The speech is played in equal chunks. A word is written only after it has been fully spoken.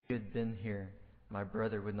you had been here, my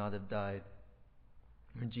brother would not have died."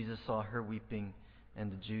 When Jesus saw her weeping,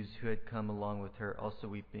 and the Jews who had come along with her also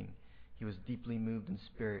weeping, he was deeply moved in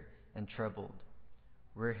spirit and troubled.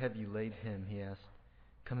 "Where have you laid him?" he asked.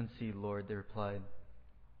 "Come and see, Lord," they replied.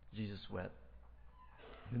 Jesus wept.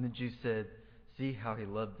 Then the Jews said, "See how he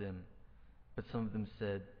loved him." But some of them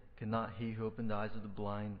said, "Could not he who opened the eyes of the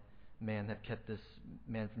blind man have kept this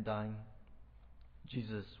man from dying?"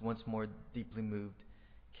 Jesus, once more deeply moved,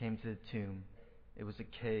 came to the tomb. It was a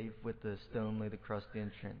cave with a stone laid across the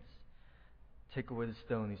entrance. "Take away the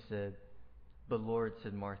stone," he said. "But Lord,"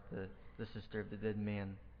 said Martha, the sister of the dead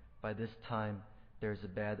man, "by this time there is a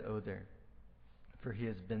bad odor, for he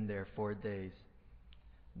has been there 4 days."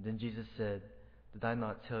 Then Jesus said, "Did I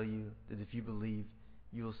not tell you that if you believe,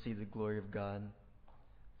 you will see the glory of God?"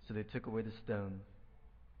 So they took away the stone.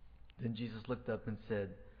 Then Jesus looked up and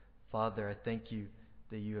said, "Father, I thank you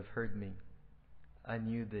that you have heard me. I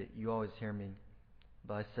knew that you always hear me,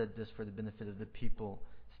 but I said this for the benefit of the people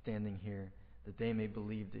standing here, that they may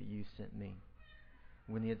believe that you sent me."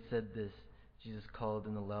 When he had said this, Jesus called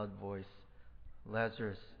in a loud voice,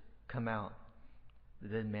 "Lazarus, come out." The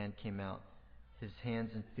dead man came out, his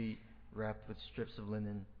hands and feet wrapped with strips of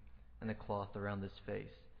linen and a cloth around his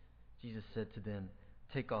face. Jesus said to them,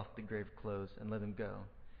 "Take off the grave clothes and let him go."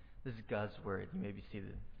 This is God's word. You may be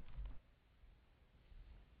seated.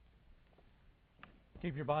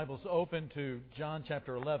 Keep your Bibles open to John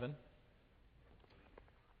chapter 11.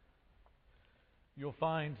 You'll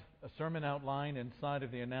find a sermon outline inside of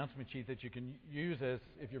the announcement sheet that you can use as,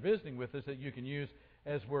 if you're visiting with us, that you can use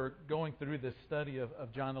as we're going through this study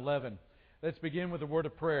of John 11. Let's begin with a word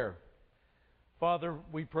of prayer. Father,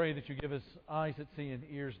 we pray that you give us eyes that see and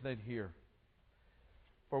ears that hear.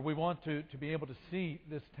 For we want to be able to see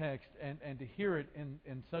this text and to hear it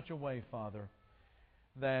in such a way, Father,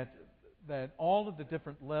 that all of the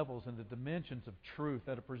different levels and the dimensions of truth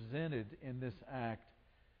that are presented in this act,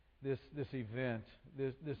 this event,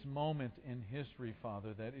 this moment in history,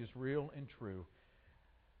 Father, that is real and true,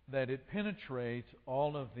 that it penetrates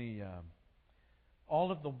all of the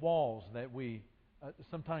walls that we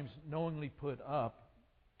sometimes knowingly put up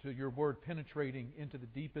to your word penetrating into the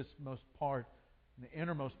deepest, most part, the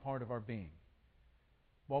innermost part of our being.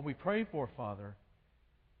 What we pray for, Father,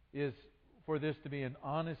 is for this to be an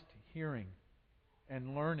honest hearing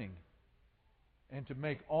and learning, and to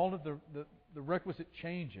make all of the requisite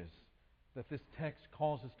changes that this text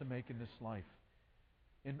calls us to make in this life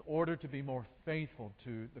in order to be more faithful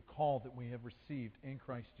to the call that we have received in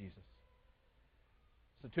Christ Jesus.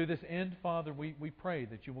 So to this end, Father, we pray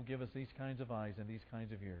that you will give us these kinds of eyes and these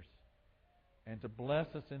kinds of ears, and to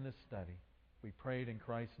bless us in this study. We pray it in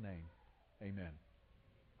Christ's name. Amen.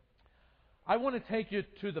 I want to take you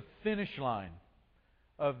to the finish line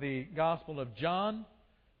of the Gospel of John.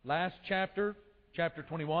 Last chapter, chapter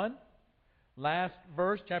 21. Last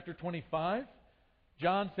verse, chapter 25.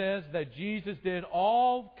 John says that Jesus did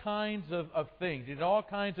all kinds of things. He did all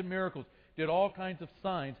kinds of miracles. Did all kinds of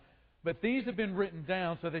signs. But these have been written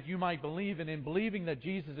down so that you might believe, and in believing that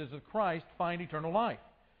Jesus is the Christ, find eternal life.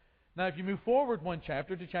 Now, if you move forward one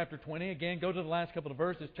chapter to chapter 20, again, go to the last couple of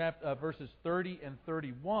verses, verses 30 and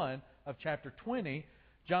 31 of chapter 20,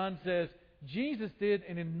 John says, Jesus did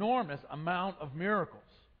an enormous amount of miracles.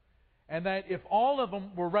 And that if all of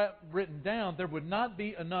them were written down, there would not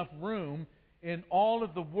be enough room in all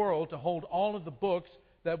of the world to hold all of the books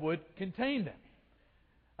that would contain them.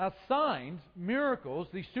 Now, signs, miracles,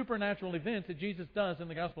 these supernatural events that Jesus does in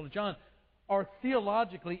the Gospel of John are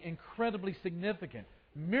theologically incredibly significant.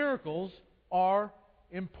 Miracles are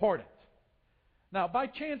important. Now, by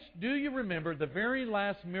chance, do you remember the very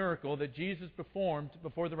last miracle that Jesus performed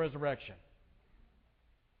before the resurrection?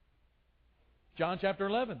 John chapter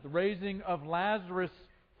 11, the raising of Lazarus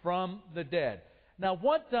from the dead. Now,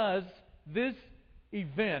 what does this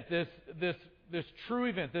event, this true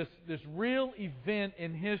event, this real event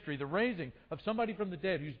in history, the raising of somebody from the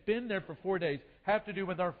dead who's been there for 4 days, have to do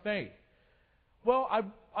with our faith? Well,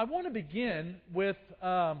 I want to begin with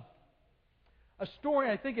a story.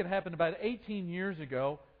 I think it happened about 18 years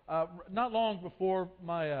ago, not long before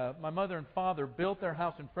my mother and father built their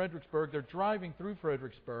house in Fredericksburg. They're driving through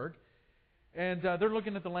Fredericksburg, and they're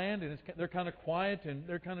looking at the land, and they're kind of quiet, and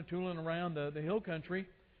they're kind of tooling around the hill country.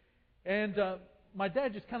 And my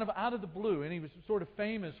dad just kind of out of the blue, and he was sort of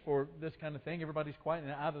famous for this kind of thing. Everybody's quiet,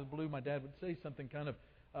 and out of the blue, my dad would say something kind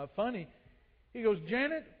of funny. He goes,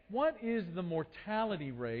 "Janet, what is the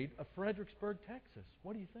mortality rate of Fredericksburg, Texas?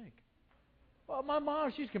 What do you think?" Well, my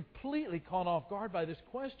mom, she's completely caught off guard by this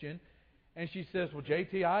question. And she says, "Well,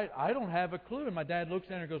 JT, I don't have a clue." And my dad looks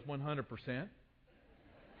at her and goes, 100%.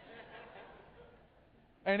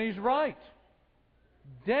 And he's right.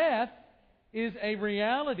 Death is a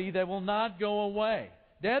reality that will not go away.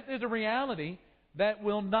 Death is a reality that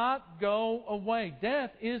will not go away.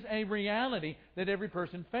 Death is a reality that every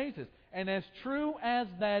person faces. And as true as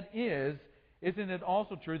that is, isn't it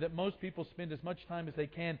also true that most people spend as much time as they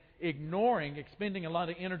can expending a lot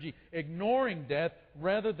of energy, ignoring death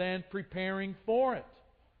rather than preparing for it?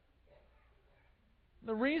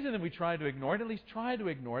 The reason that we try to ignore it, at least try to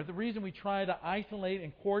ignore it, the reason we try to isolate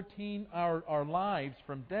and quarantine our lives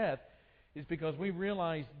from death is because we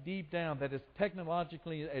realize deep down that as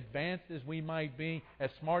technologically advanced as we might be, as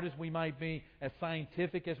smart as we might be, as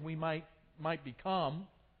scientific as we might become,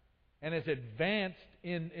 and as advanced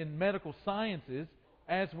in medical sciences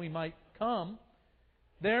as we might come,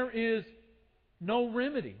 there is no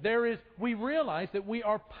remedy. We realize that we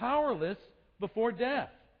are powerless before death.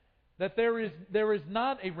 That there is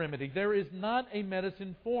not a remedy. There is not a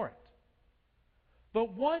medicine for it.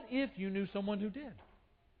 But what if you knew someone who did?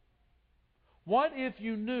 What if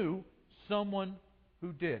you knew someone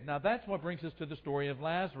who did? Now that's what brings us to the story of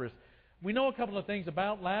Lazarus. We know a couple of things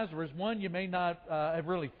about Lazarus. One you may not have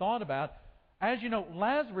really thought about. As you know,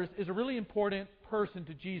 Lazarus is a really important person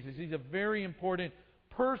to Jesus. He's a very important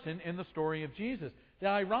person in the story of Jesus. The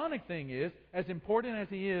ironic thing is, as important as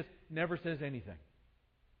he is, never says anything.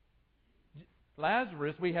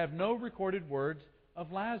 Lazarus, we have no recorded words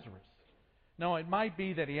of Lazarus. Now, it might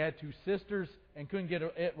be that he had two sisters and couldn't get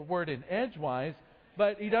a word in edgewise,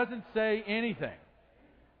 but he doesn't say anything.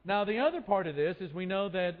 Now, the other part of this is we know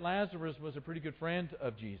that Lazarus was a pretty good friend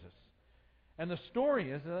of Jesus. And the story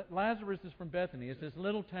is that Lazarus is from Bethany. It's this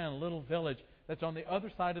little town, little village that's on the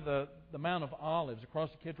other side of the Mount of Olives across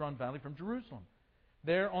the Kidron Valley from Jerusalem,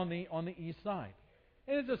 there on the east side.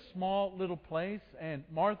 It is a small little place, and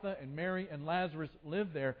Martha and Mary and Lazarus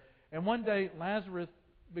live there. And one day, Lazarus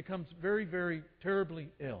becomes very, very terribly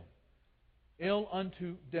ill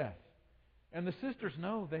unto death. And the sisters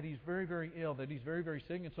know that he's very, very ill, that he's very, very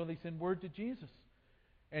sick, and so they send word to Jesus.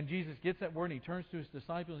 And Jesus gets that word, and he turns to his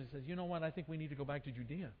disciples and he says, you know what, I think we need to go back to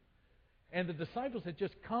Judea. And the disciples had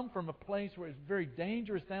just come from a place where it's very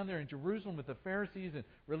dangerous down there in Jerusalem with the Pharisees and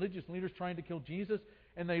religious leaders trying to kill Jesus.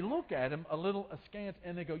 And they look at him a little askance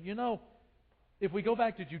and they go, you know, if we go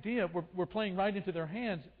back to Judea, we're playing right into their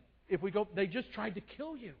hands. If we go, they just tried to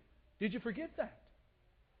kill you. Did you forget that?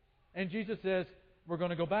 And Jesus says, we're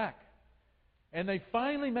going to go back. And they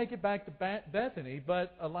finally make it back to Bethany,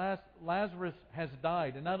 but alas, Lazarus has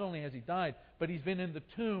died. And not only has he died, but he's been in the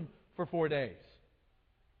tomb for 4 days.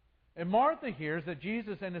 And Martha hears that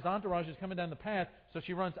Jesus and his entourage is coming down the path, so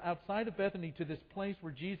she runs outside of Bethany to this place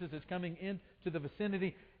where Jesus is coming into the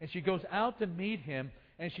vicinity, and she goes out to meet him.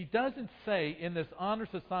 And she doesn't say, in this honor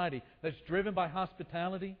society that's driven by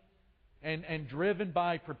hospitality and driven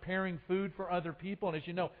by preparing food for other people. And as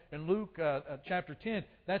you know, in Luke chapter 10,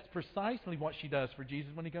 that's precisely what she does for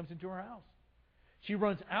Jesus when he comes into her house. She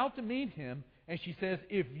runs out to meet him, and she says,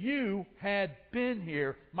 if you had been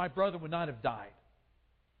here, my brother would not have died.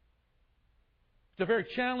 It's a very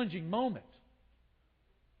challenging moment.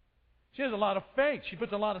 She has a lot of faith. She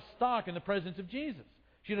puts a lot of stock in the presence of Jesus.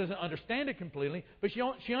 She doesn't understand it completely, but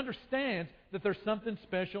she understands that there's something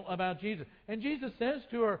special about Jesus. And Jesus says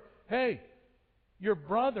to her, hey, your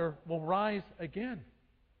brother will rise again.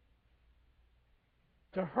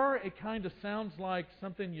 To her, it kind of sounds like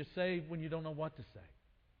something you say when you don't know what to say.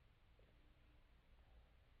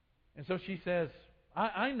 And so she says,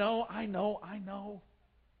 I know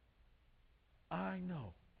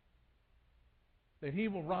that he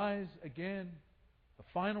will rise again, the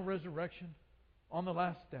final resurrection on the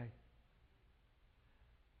last day.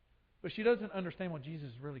 But she doesn't understand what Jesus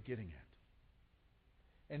is really getting at.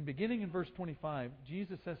 And beginning in verse 25,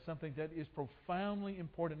 Jesus says something that is profoundly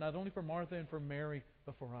important, not only for Martha and for Mary,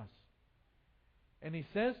 but for us. And he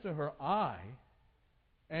says to her, I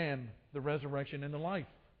am the resurrection and the life.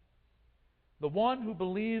 The one who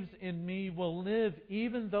believes in me will live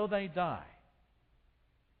even though they die.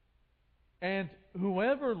 And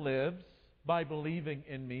whoever lives by believing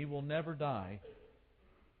in me will never die.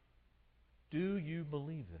 Do you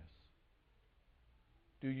believe this?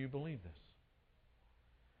 Do you believe this?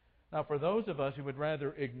 Now, for those of us who would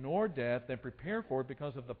rather ignore death than prepare for it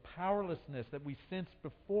because of the powerlessness that we sense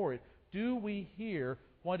before it, do we hear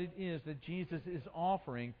what it is that Jesus is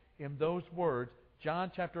offering in those words,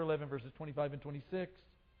 John chapter 11, verses 25 and 26?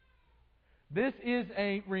 This is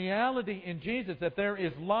a reality in Jesus, that there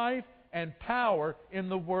is life and power in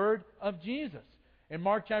the word of Jesus. In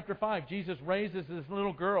Mark chapter 5, Jesus raises this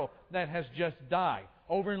little girl that has just died.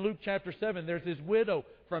 Over in Luke chapter 7, there's this widow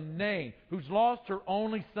from Nain who's lost her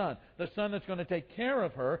only son, the son that's going to take care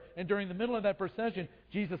of her. And during the middle of that procession,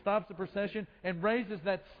 Jesus stops the procession and raises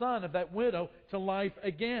that son of that widow to life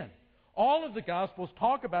again. All of the Gospels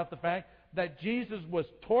talk about the fact that Jesus was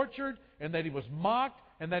tortured and that He was mocked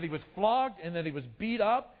and that He was flogged and that He was beat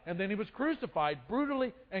up and then He was crucified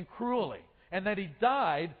brutally and cruelly. And that He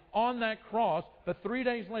died on that cross. But 3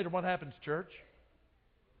 days later, what happens, church?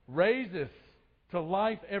 Raises to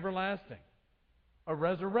life everlasting. A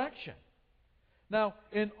resurrection. Now,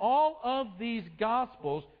 in all of these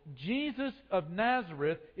Gospels, Jesus of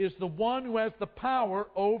Nazareth is the one who has the power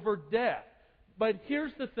over death. But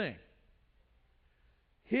here's the thing.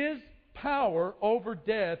 His power over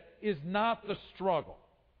death is not the struggle.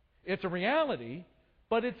 It's a reality,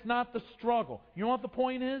 but it's not the struggle. You know what the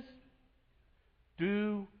point is?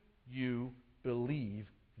 Do you believe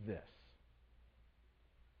this?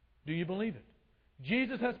 Do you believe it?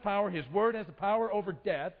 Jesus has power. His Word has the power over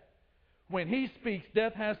death. When He speaks,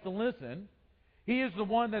 death has to listen. He is the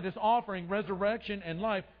one that is offering resurrection and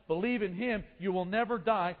life. Believe in Him. You will never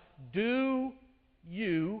die. Do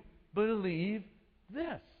you believe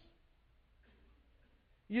this?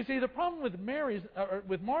 You see, the problem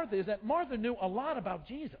with Martha is that Martha knew a lot about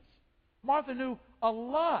Jesus. Martha knew a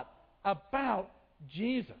lot about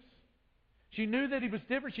Jesus. She knew that He was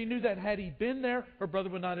different. She knew that had He been there, her brother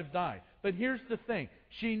would not have died. But here's the thing.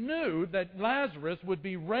 She knew that Lazarus would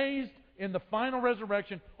be raised in the final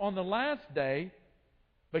resurrection on the last day,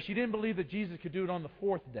 but she didn't believe that Jesus could do it on the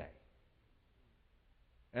fourth day.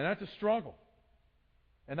 And that's a struggle.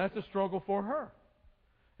 And that's a struggle for her.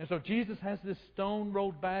 And so Jesus has this stone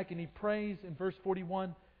rolled back, and He prays in verse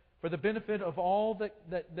 41 for the benefit of all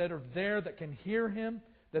that are there that can hear Him,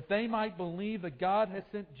 that they might believe that God has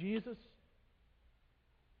sent Jesus.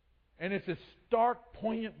 And it's a stark,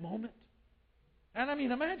 poignant moment. And I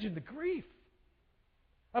mean, imagine the grief.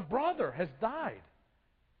 A brother has died.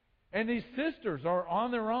 And these sisters are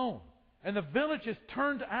on their own. And the village is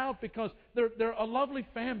turned out because they're a lovely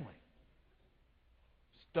family.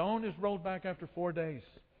 Stone is rolled back after 4 days.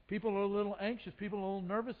 People are a little anxious. People are a little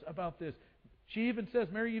nervous about this.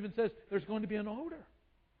 Mary even says, there's going to be an odor.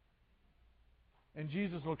 And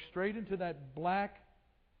Jesus looks straight into that black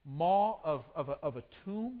maw of a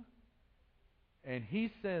tomb. And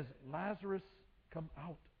He says, Lazarus, come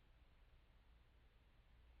out.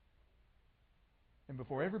 And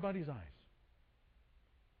before everybody's eyes,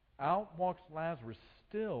 out walks Lazarus,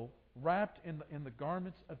 still wrapped in the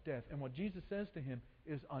garments of death. And what Jesus says to him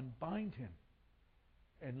is, unbind him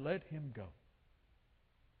and let him go.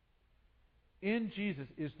 In Jesus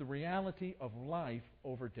is the reality of life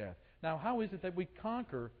over death. Now, how is it that we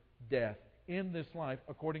conquer death in this life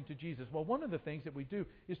according to Jesus? Well, one of the things that we do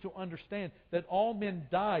is to understand that all men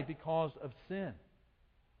die because of sin.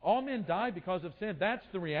 All men die because of sin. That's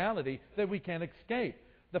the reality that we can't escape.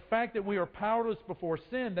 The fact that we are powerless before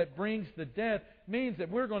sin that brings the death means that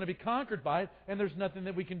we're going to be conquered by it, and there's nothing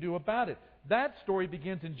that we can do about it. That story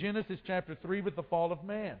begins in Genesis chapter 3 with the fall of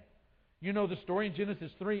man. You know the story in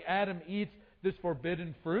Genesis 3. Adam eats this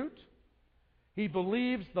forbidden fruit. He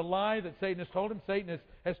believes the lie that Satan has told him. Satan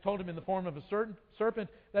has told him in the form of a certain serpent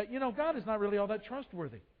that, God is not really all that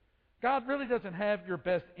trustworthy. God really doesn't have your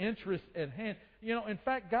best interests at hand. In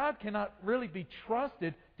fact, God cannot really be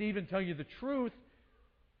trusted to even tell you the truth.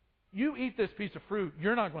 You eat this piece of fruit,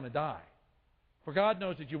 you're not going to die. For God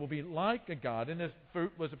knows that you will be like a God. And this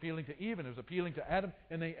fruit was appealing to Eve and it was appealing to Adam,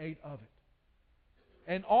 and they ate of it.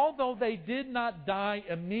 And although they did not die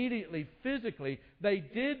immediately physically, they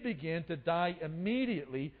did begin to die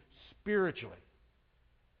immediately spiritually.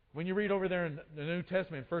 When you read over there in the New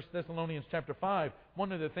Testament, 1 Thessalonians chapter 5,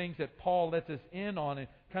 one of the things that Paul lets us in on in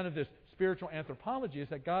kind of this spiritual anthropology is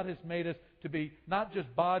that God has made us to be not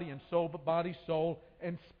just body and soul, but body, soul,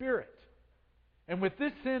 and spirit. And with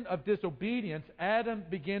this sin of disobedience, Adam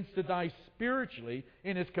begins to die spiritually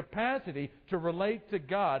in his capacity to relate to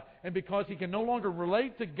God. And because he can no longer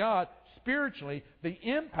relate to God spiritually, the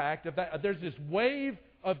impact of that, there's this wave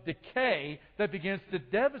of decay that begins to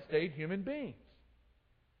devastate human beings.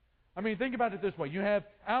 I mean, think about it this way. You have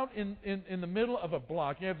out in the middle of a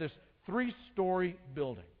block, you have this 3-story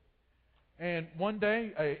building. And one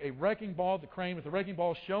day, a wrecking ball, the crane with the wrecking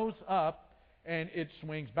ball shows up, and it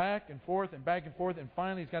swings back and forth, and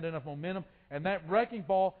finally it's got enough momentum, and that wrecking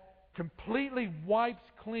ball completely wipes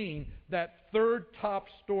clean that third top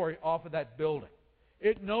story off of that building.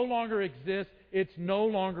 It no longer exists. It's no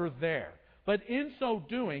longer there. But in so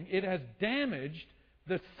doing, it has damaged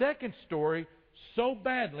the second story so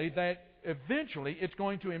badly that eventually it's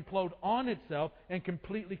going to implode on itself and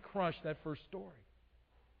completely crush that first story.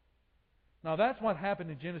 Now that's what happened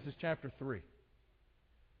in Genesis chapter 3.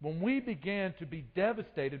 When we began to be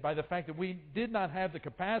devastated by the fact that we did not have the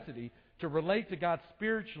capacity to relate to God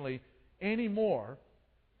spiritually anymore,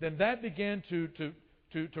 then that began to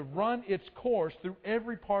run its course through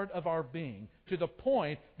every part of our being, to the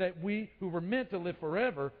point that we, who were meant to live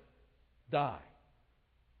forever, die.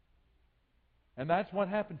 And that's what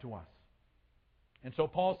happened to us. And so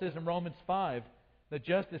Paul says in Romans 5 that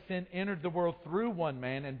just as sin entered the world through one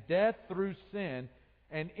man, and death through sin,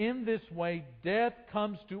 and in this way death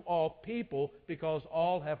comes to all people because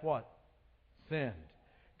all have what? Sinned.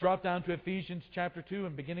 Drop down to Ephesians chapter 2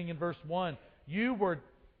 and beginning in verse 1. You were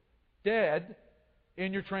dead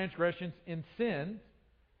in your transgressions in sin,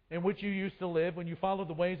 in which you used to live when you followed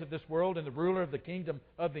the ways of this world and the ruler of the kingdom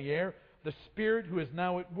of the air, the spirit who is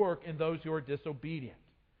now at work in those who are disobedient.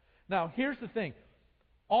 Now, here's the thing.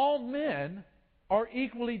 All men are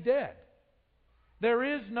equally dead. There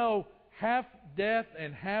is no half death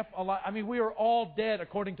and half alive. I mean, we are all dead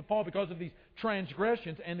according to Paul because of these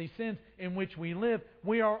transgressions and these sins in which we live.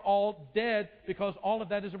 We are all dead because all of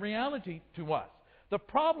that is a reality to us. The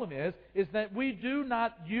problem is that we do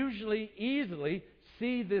not usually easily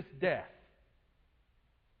see this death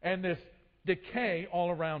and this decay all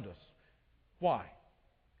around us. Why?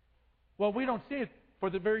 Well, we don't see it for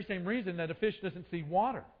the very same reason that a fish doesn't see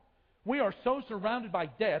water. We are so surrounded by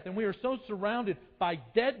death, and we are so surrounded by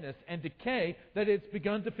deadness and decay that it's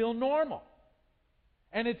begun to feel normal.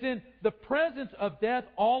 And it's in the presence of death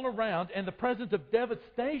all around and the presence of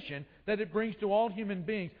devastation that it brings to all human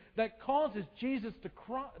beings that causes Jesus to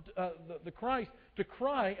cry, the Christ to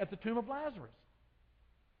cry at the tomb of Lazarus.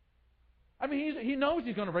 I mean, he knows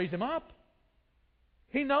He's going to raise him up.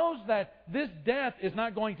 He knows that this death is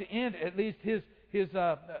not going to end, at least the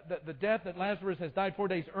death that Lazarus has died 4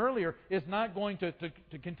 days earlier is not going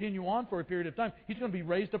to continue on for a period of time. He's going to be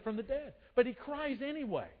raised up from the dead. But he cries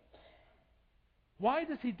anyway. Why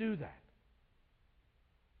does he do that?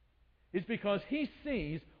 It's because he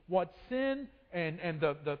sees what sin and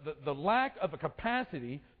the lack of a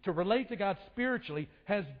capacity to relate to God spiritually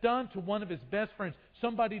has done to one of his best friends,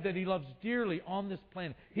 somebody that he loves dearly on this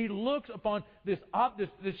planet. He looks upon this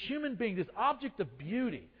human being, this object of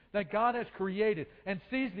beauty that God has created, and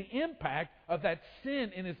sees the impact of that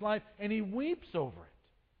sin in his life, and he weeps over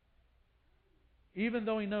it, even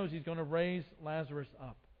though he knows he's going to raise Lazarus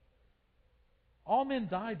up. All men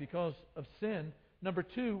die because of sin. Number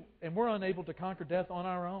two, and we're unable to conquer death on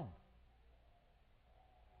our own.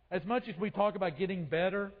 As much as we talk about getting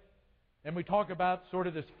better, and we talk about sort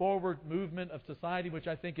of this forward movement of society, which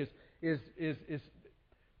I think is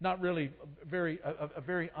not really a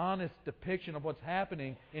very honest depiction of what's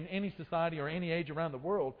happening in any society or any age around the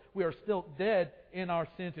world. We are still dead in our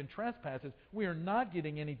sins and trespasses. We are not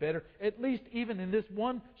getting any better, at least even in this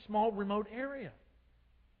one small remote area.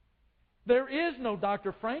 There is no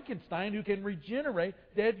Dr. Frankenstein who can regenerate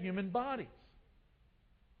dead human bodies.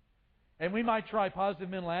 And we might try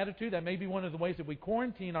positive mental attitude. That may be one of the ways that we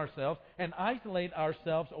quarantine ourselves and isolate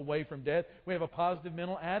ourselves away from death. We have a positive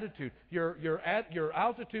mental attitude. Your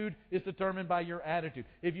altitude is determined by your attitude.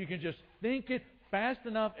 If you can just think it fast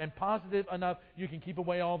enough and positive enough, you can keep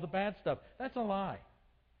away all the bad stuff. That's a lie.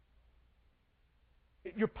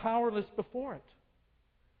 You're powerless before it.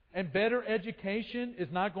 And better education is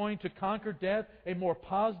not going to conquer death. A more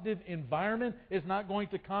positive environment is not going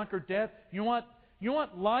to conquer death. You know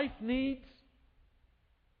what life needs?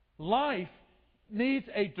 Life needs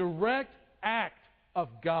a direct act of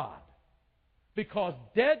God. Because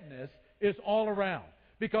deadness is all around.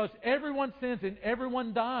 Because everyone sins and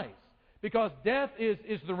everyone dies. Because death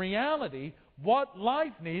is the reality. What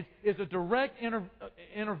life needs is a direct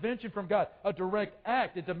intervention from God. A direct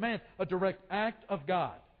act. It demands a direct act of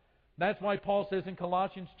God. That's why Paul says in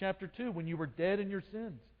Colossians chapter 2, when you were dead in your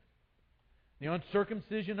sins, the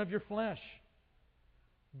uncircumcision of your flesh,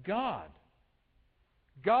 God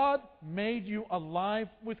made you alive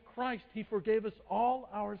with Christ. He forgave us all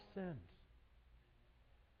our sins.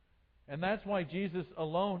 And that's why Jesus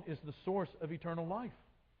alone is the source of eternal life.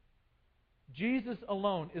 Jesus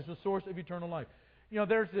alone is the source of eternal life. You know,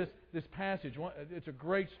 there's this passage. It's a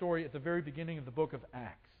great story at the very beginning of the book of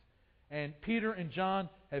Acts. And Peter and John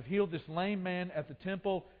have healed this lame man at the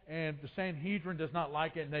temple, and the Sanhedrin does not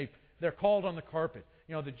like it, and they're called on the carpet.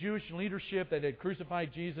 You know, the Jewish leadership that had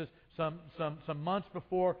crucified Jesus some months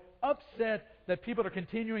before, upset that people are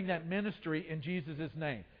continuing that ministry in Jesus'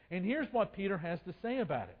 name. And here's what Peter has to say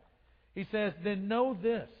about it. He says, "Then know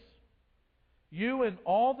this, you and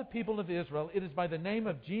all the people of Israel, it is by the name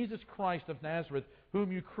of Jesus Christ of Nazareth,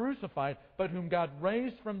 whom you crucified, but whom God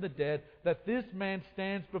raised from the dead, that this man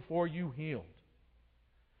stands before you healed."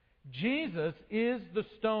 Jesus is the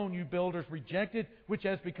stone you builders rejected, which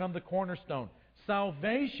has become the cornerstone.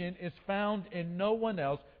 Salvation is found in no one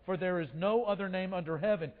else, for there is no other name under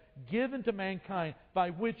heaven given to mankind by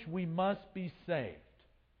which we must be saved.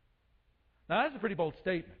 Now that's a pretty bold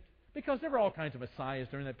statement, because there were all kinds of messiahs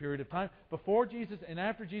during that period of time. Before Jesus and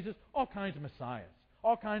after Jesus, all kinds of messiahs,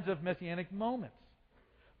 all kinds of messianic moments.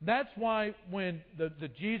 That's why when the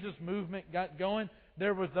Jesus movement got going,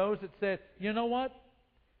 there were those that said, you know what?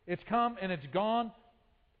 It's come and it's gone.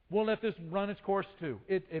 We'll let this run its course too.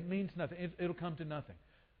 It means nothing. It'll come to nothing.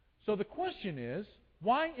 So the question is,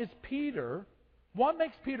 what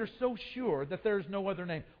makes Peter so sure that there is no other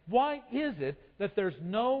name? Why is it that there's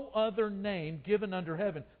no other name given under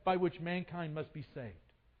heaven by which mankind must be saved?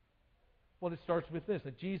 Well, it starts with this,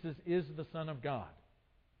 that Jesus is the Son of God.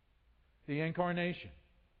 The Incarnation.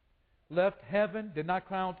 Left heaven, did not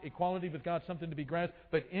count equality with God something to be grasped,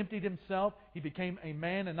 but emptied Himself. He became a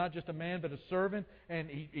man, and not just a man, but a servant. And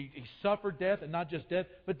He suffered death, and not just death,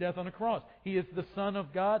 but death on a cross. He is the Son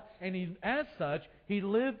of God, and as such, He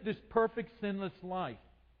lived this perfect, sinless life.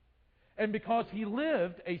 And because He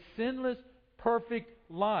lived a sinless, perfect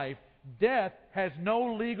life, death has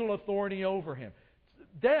no legal authority over Him.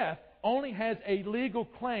 Death only has a legal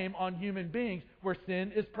claim on human beings where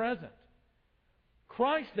sin is present.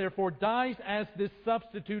 Christ, therefore, dies as this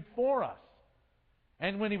substitute for us.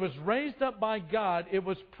 And when He was raised up by God, it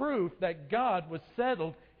was proof that God was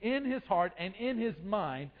settled in His heart and in His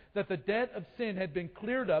mind that the debt of sin had been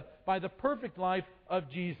cleared up by the perfect life of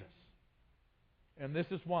Jesus. And this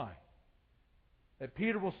is why that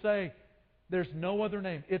Peter will say, there's no other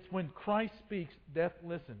name. It's when Christ speaks, death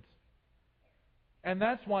listens. And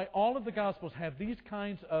that's why all of the Gospels have these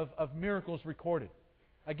kinds of miracles recorded.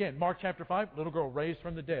 Again, Mark chapter 5, little girl raised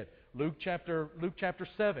from the dead. Luke chapter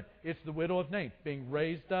 7, it's the widow of Nain being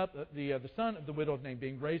raised up, the son of the widow of Nain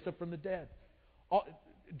being raised up from the dead.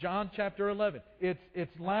 John chapter 11,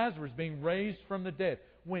 it's Lazarus being raised from the dead.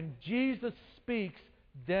 When Jesus speaks,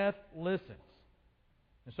 death listens.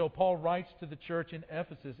 And so Paul writes to the church in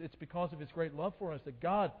Ephesus, it's because of His great love for us that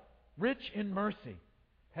God, rich in mercy,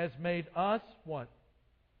 has made us what?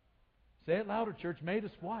 Say it louder, church. Made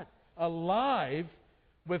us what? Alive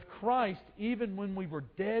with Christ even when we were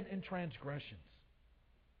dead in transgressions.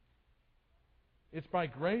 It's by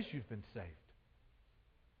grace you've been saved.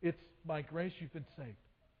 It's by grace you've been saved.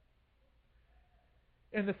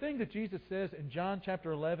 And the thing that Jesus says in John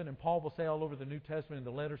chapter 11, and Paul will say all over the New Testament in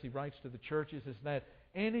the letters he writes to the churches, is that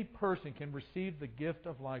any person can receive the gift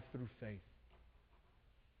of life through faith.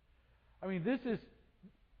 I mean, this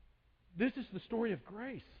is the story of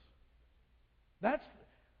grace. That's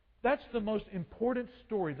the most important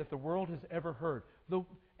story that the world has ever heard.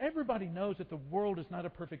 Everybody knows that the world is not a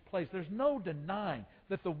perfect place. There's no denying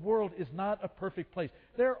that the world is not a perfect place.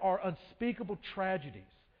 There are unspeakable tragedies.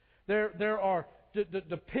 There are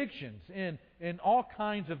depictions in all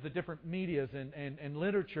kinds of the different medias and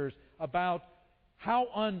literatures about how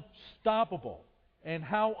unstoppable and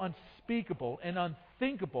how unspeakable and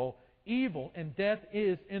unthinkable evil and death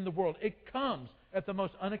is in the world. It comes at the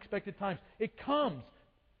most unexpected times. It comes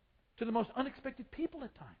to the most unexpected people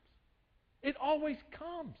at times. It always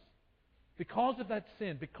comes because of that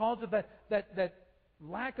sin, because of that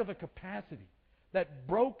lack of a capacity, that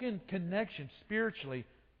broken connection spiritually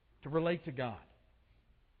to relate to God.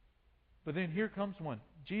 But then here comes one,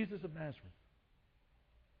 Jesus of Nazareth,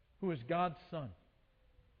 who is God's Son,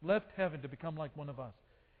 left heaven to become like one of us.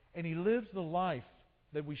 And He lives the life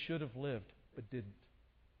that we should have lived, but didn't.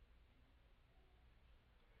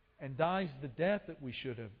 And dies the death that we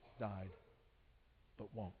should have died, but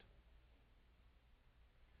won't.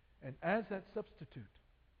 And as that substitute,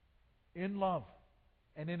 in love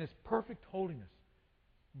and in His perfect holiness,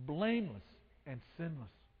 blameless and sinless,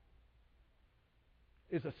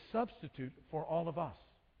 is a substitute for all of us.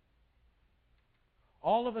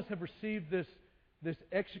 All of us have received this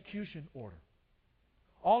execution order.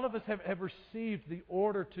 All of us have received the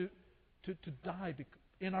order to die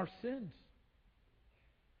in our sins.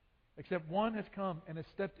 Except one has come and has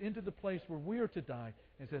stepped into the place where we are to die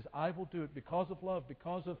and says, I will do it because of love,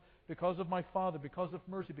 because of my Father, because of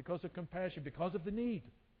mercy, because of compassion, because of the need.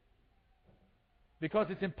 Because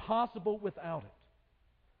it's impossible without it.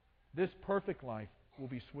 This perfect life will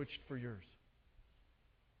be switched for yours.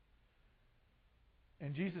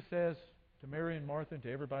 And Jesus says to Mary and Martha and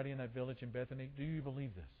to everybody in that village in Bethany, do you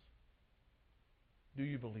believe this? Do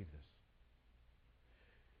you believe this?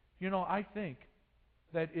 You know, I think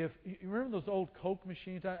that if you remember those old Coke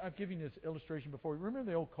machines, I've given you this illustration before.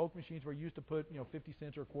 Remember the old Coke machines where you used to put 50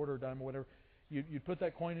 cents or a quarter or a dime or whatever? You'd put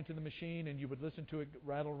that coin into the machine, and you would listen to it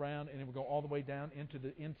rattle around, and it would go all the way down into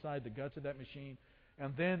the inside, the guts of that machine.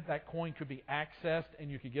 And then that coin could be accessed, and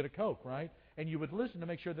you could get a Coke, right? And you would listen to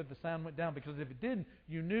make sure that the sound went down, because if it didn't,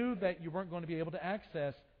 you knew that you weren't going to be able to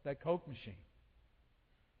access that Coke machine.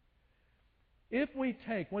 If we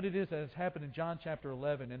take what it is that has happened in John chapter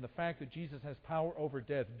 11 and the fact that Jesus has power over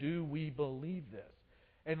death, do we believe this?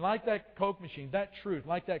 And like that Coke machine, that truth,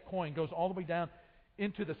 like that coin, goes all the way down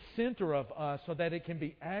into the center of us so that it can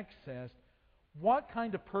be accessed, what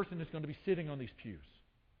kind of person is going to be sitting on these pews?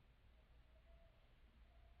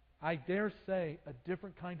 I dare say a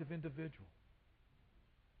different kind of individual.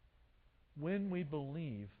 When we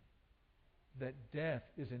believe that death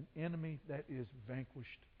is an enemy that is vanquished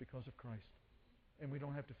because of Christ, and we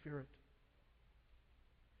don't have to fear it.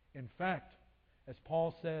 In fact, as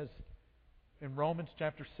Paul says in Romans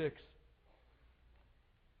chapter 6,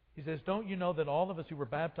 he says, don't you know that all of us who were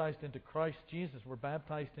baptized into Christ Jesus were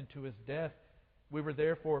baptized into His death? We were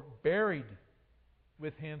therefore buried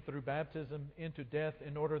with Him through baptism into death,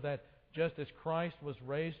 in order that just as Christ was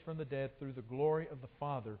raised from the dead through the glory of the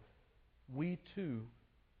Father, we too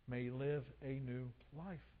may live a new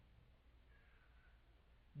life.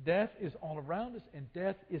 Death is all around us, and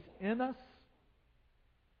death is in us.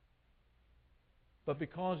 But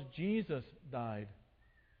because Jesus died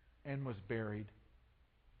and was buried,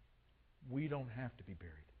 we don't have to be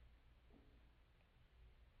buried.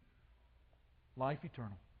 Life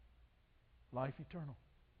eternal. Life eternal.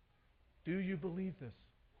 Do you believe this?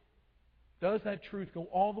 Does that truth go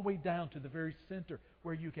all the way down to the very center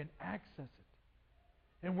where you can access it?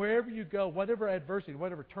 And wherever you go, whatever adversity,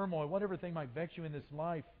 whatever turmoil, whatever thing might vex you in this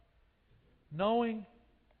life, knowing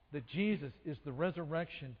that Jesus is the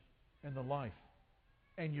resurrection and the life,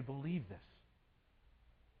 and you believe this,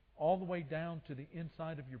 all the way down to the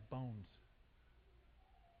inside of your bones,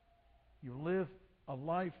 you live a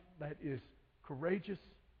life that is courageous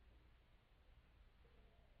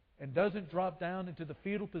and doesn't drop down into the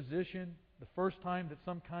fetal position the first time that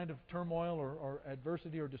some kind of turmoil or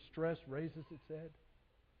adversity or distress raises its head.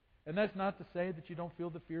 And that's not to say that you don't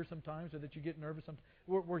feel the fear sometimes or that you get nervous sometimes.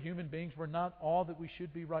 We're human beings. We're not all that we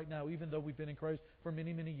should be right now, even though we've been in Christ for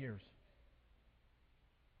many, many years.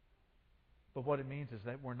 But what it means is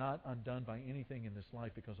that we're not undone by anything in this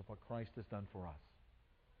life because of what Christ has done for us.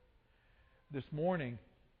 This morning,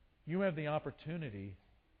 you have the opportunity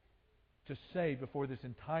to say before this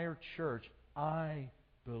entire church, I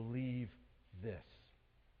believe this.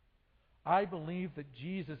 I believe that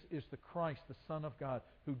Jesus is the Christ, the Son of God,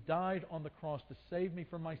 who died on the cross to save me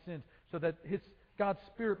from my sins, so that God's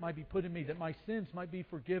Spirit might be put in me, that my sins might be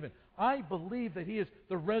forgiven. I believe that He is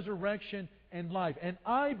the resurrection and life. And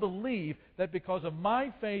I believe that because of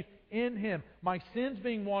my faith in Him, my sins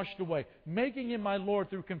being washed away, making Him my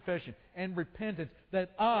Lord through confession and repentance,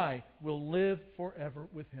 that I will live forever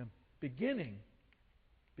with Him. Beginning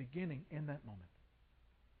in that moment.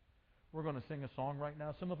 We're going to sing a song right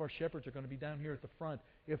now. Some of our shepherds are going to be down here at the front.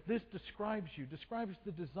 If this describes you, describes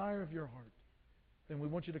the desire of your heart, then we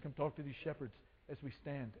want you to come talk to these shepherds as we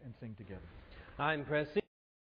stand and sing together. I'm pressing